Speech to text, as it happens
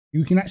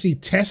you can actually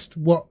test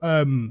what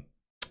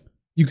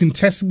you can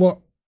test what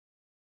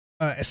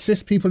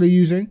assist people are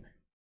using,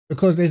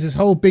 because there's this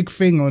whole big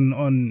thing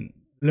on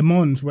Le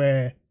Mans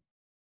where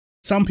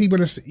some people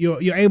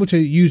you're able to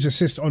use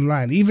assist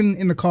online. Even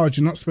in the cars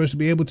you're not supposed to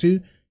be able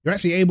to. You're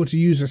actually able to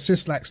use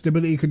assist like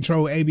stability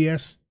control,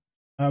 ABS.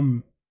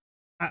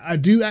 I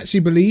do actually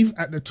believe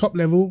at the top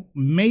level,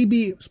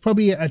 maybe it's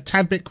probably a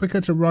tad bit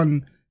quicker to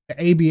run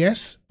the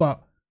ABS,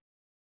 but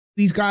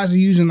these guys are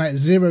using like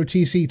 0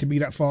 TC to be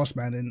that fast,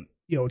 man. And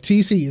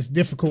TC is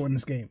difficult in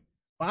this game.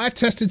 But I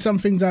tested some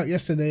things out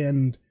yesterday,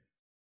 and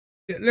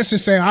let's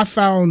just say I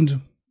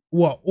found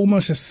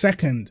almost a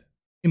second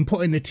in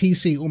putting the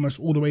TC almost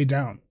all the way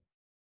down.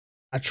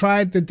 I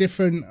tried the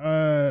different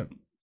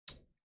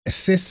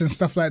assists and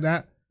stuff like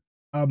that,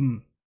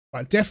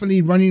 but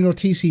definitely running your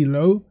TC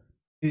low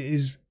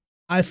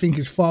I think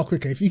is far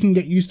quicker. If you can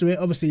get used to it,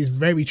 obviously it's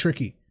very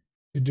tricky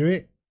to do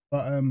it,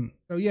 but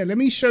so yeah, let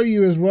me show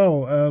you as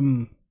well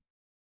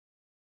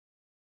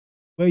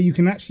where you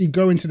can actually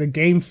go into the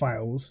game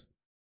files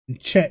and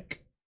check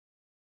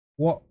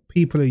what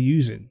people are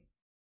using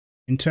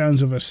in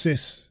terms of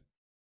assists,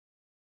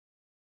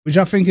 which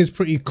I think is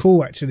pretty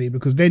cool actually,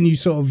 because then you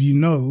sort of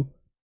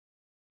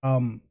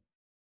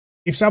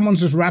if someone's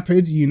just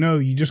rapid,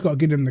 you just got to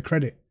give them the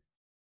credit.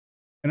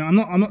 And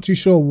I'm not too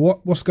sure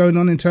what's going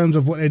on in terms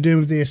of what they're doing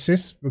with the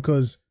assists,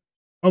 because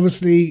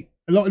obviously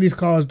a lot of these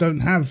cars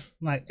don't have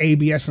like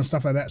ABS and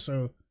stuff like that.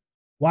 So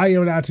why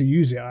you're allowed to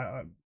use it,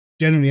 I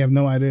generally have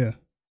no idea.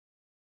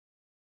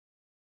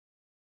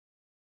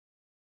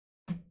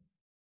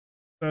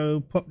 So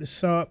pop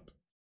this up.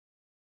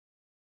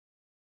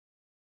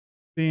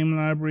 Steam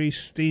library,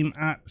 Steam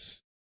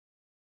apps,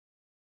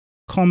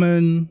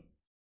 common,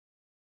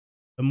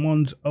 Le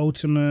Mans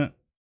Ultimate,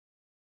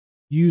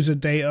 user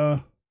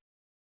data,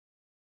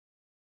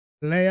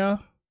 layer.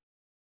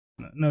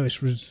 No, I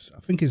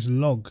think it's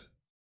log,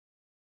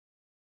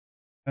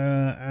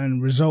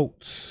 and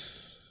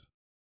results.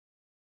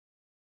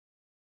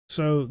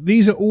 So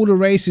these are all the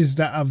races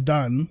that I've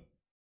done,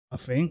 I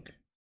think.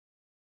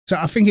 So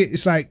I think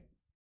it's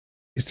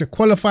the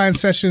qualifying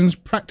sessions,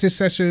 practice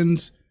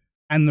sessions,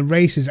 and the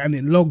races, and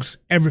it logs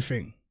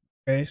everything.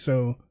 Okay,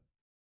 so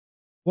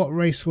what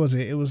race was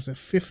it? It was the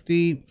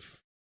 15th,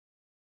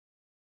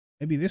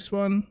 maybe this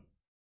one.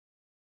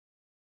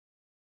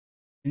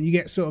 And you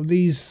get sort of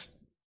this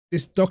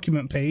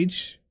document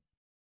page.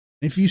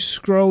 If you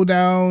scroll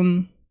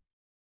down,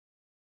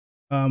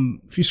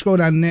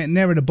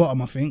 nearer the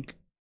bottom, I think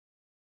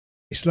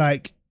it's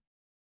like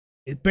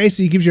it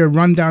basically gives you a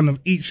rundown of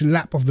each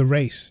lap of the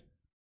race.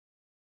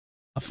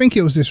 I think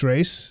it was this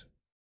race.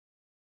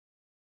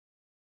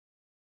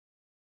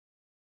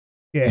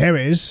 Yeah, here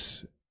it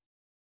is.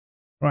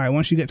 Right,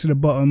 once you get to the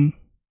bottom,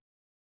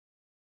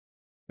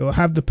 it'll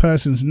have the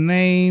person's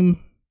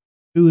name.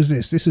 Who is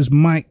this? This is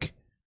Mike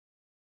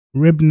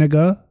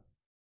Ribniger.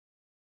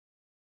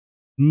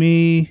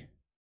 Me. Is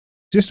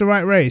this the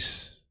right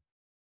race?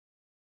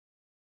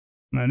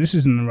 No, this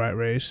isn't the right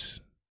race.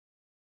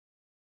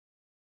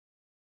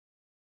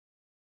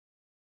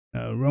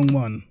 No, wrong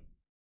one.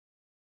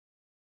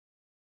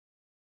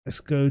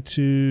 Let's go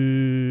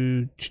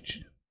to...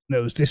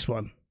 No, it's this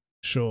one.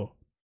 Sure.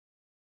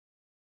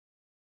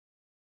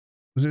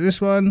 Was it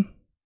this one?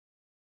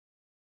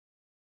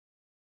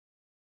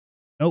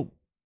 Nope.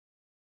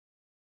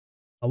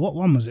 Oh, what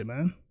one was it,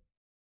 man?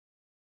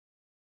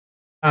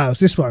 Ah, it was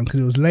this one,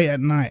 because it was late at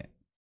night,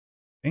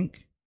 I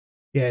think.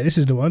 Yeah, this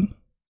is the one.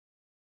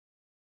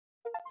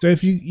 So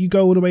if you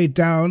go all the way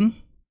down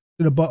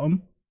to the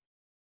bottom,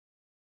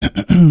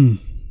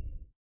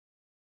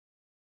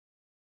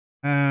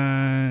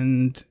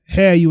 and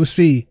here you will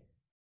see,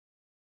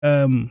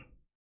 I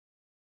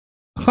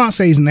can't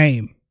say his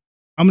name.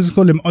 I'm just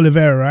calling him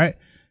Oliveira, right?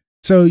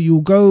 So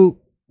you'll go,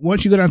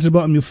 once you go down to the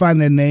bottom, you'll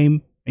find their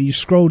name, and you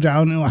scroll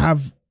down, and it'll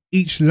have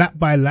each lap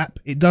by lap.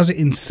 It does it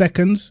in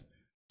seconds.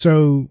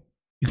 So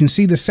you can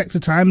see the sector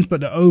times,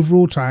 but the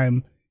overall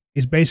time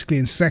is basically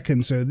in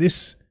seconds. So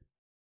this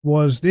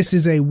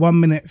is a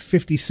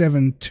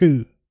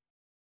 1:57.2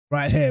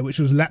 right here, which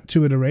was lap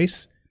 2 of the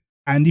race.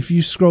 And if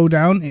you scroll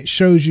down, it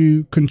shows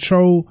you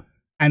control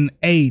and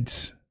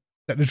aids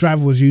that the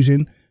driver was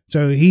using.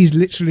 So he's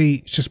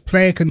literally just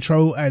player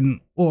control and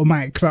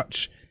automatic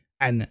clutch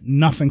and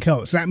nothing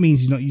else. That means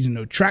he's not using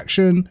no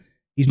traction.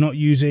 He's not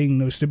using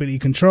no stability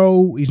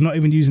control. He's not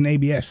even using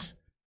ABS.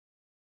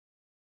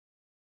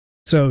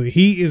 So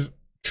he is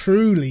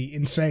truly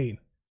insane.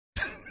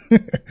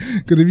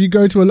 Because if you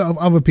go to a lot of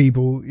other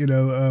people, there's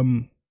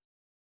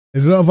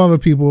a lot of other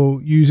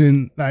people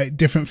using like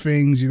different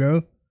things,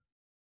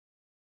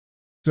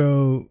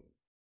 So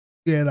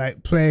yeah,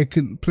 like player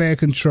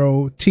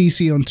control,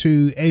 TC on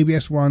 2,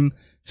 ABS 1,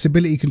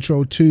 stability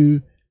control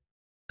 2,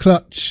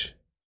 clutch,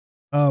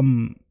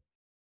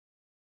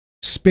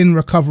 spin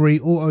recovery,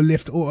 auto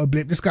lift, auto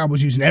blip. This guy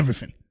was using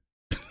everything.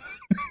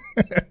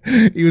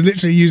 He was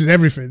literally using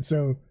everything.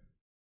 So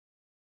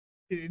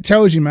it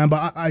tells you, man.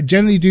 But I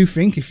generally do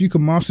think if you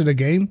can master the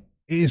game,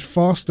 it is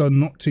faster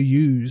not to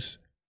use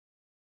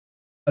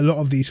a lot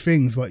of these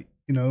things. But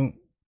you know,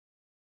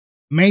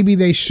 maybe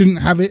they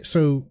shouldn't have it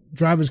so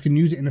drivers can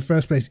use it in the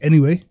first place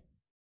anyway.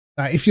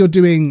 Like if you're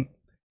doing,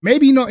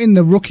 maybe not in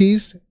the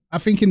rookies, I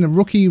think in the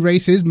rookie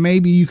races,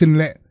 maybe you can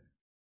let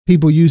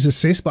people use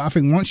assist, but I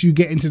think once you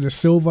get into the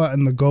silver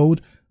and the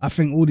gold, I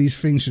think all these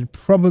things should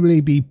probably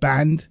be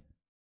banned,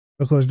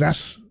 because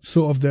that's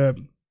sort of the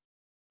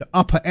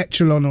upper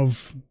echelon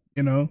of,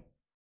 you know,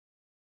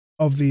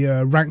 of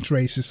the ranked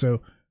races.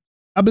 So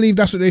I believe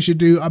that's what they should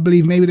do. I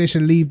believe maybe they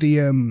should leave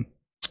the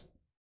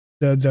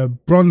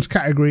bronze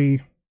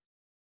category,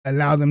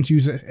 allow them to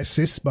use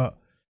assists, but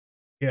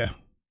yeah,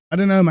 I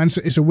don't know, man.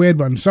 It's a weird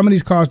one. Some of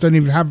these cars don't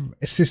even have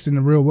assists in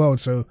the real world,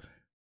 so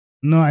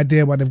no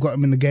idea why they've got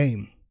them in the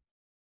game.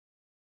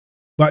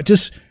 But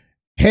just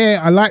here,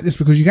 I like this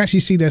because you can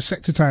actually see their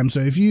sector time. So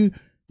if you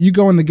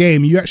go on the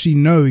game, you actually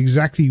know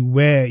exactly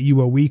where you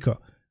were weaker,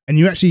 and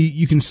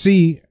you can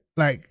see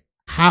like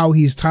how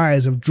his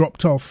tires have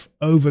dropped off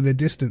over the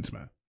distance,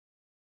 man.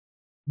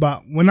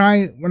 But when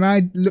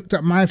I looked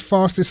at my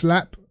fastest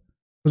lap,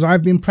 because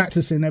I've been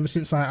practicing ever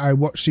since I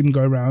watched him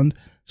go around,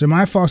 so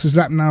my fastest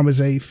lap now is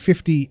a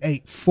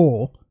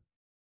 58.4,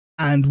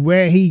 and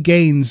where he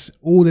gains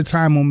all the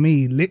time on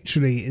me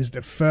literally is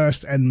the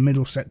first and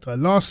middle sector.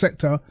 Last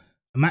sector,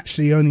 I'm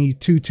actually only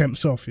 2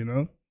 tenths off, you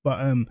know.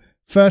 But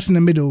first in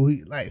the middle,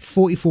 like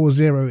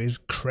 44.0 is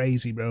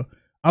crazy, bro.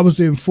 I was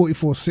doing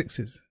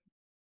 44.6s,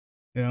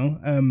 you know,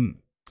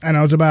 and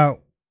I was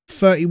about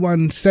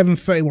 31.7,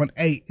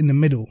 31.8 in the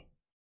middle.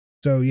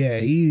 So yeah,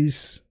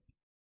 his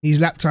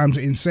lap times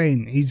are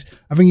insane.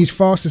 I think his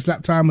fastest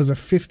lap time was a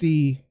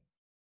 50.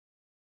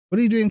 What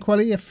are you doing,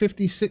 quality? A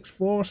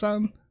 56.4 or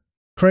something?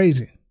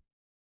 Crazy.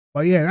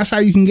 But yeah, that's how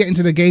you can get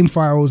into the game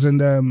files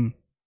and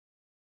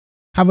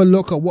have a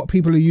look at what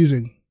people are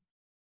using.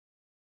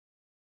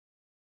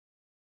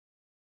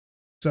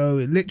 So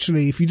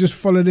literally, if you just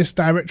follow this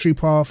directory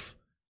path,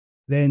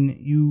 then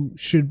you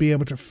should be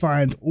able to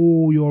find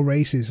all your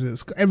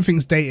races.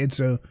 Everything's dated,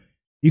 so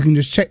you can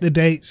just check the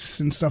dates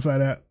and stuff like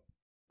that.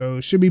 So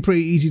it should be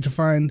pretty easy to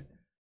find.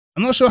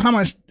 I'm not sure how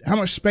much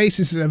space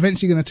this is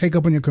eventually going to take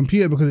up on your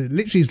computer, because it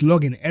literally is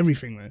logging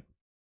everything, man.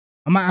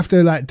 I might have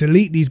to like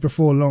delete these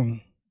before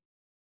long.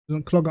 It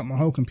doesn't clog up my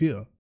whole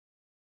computer.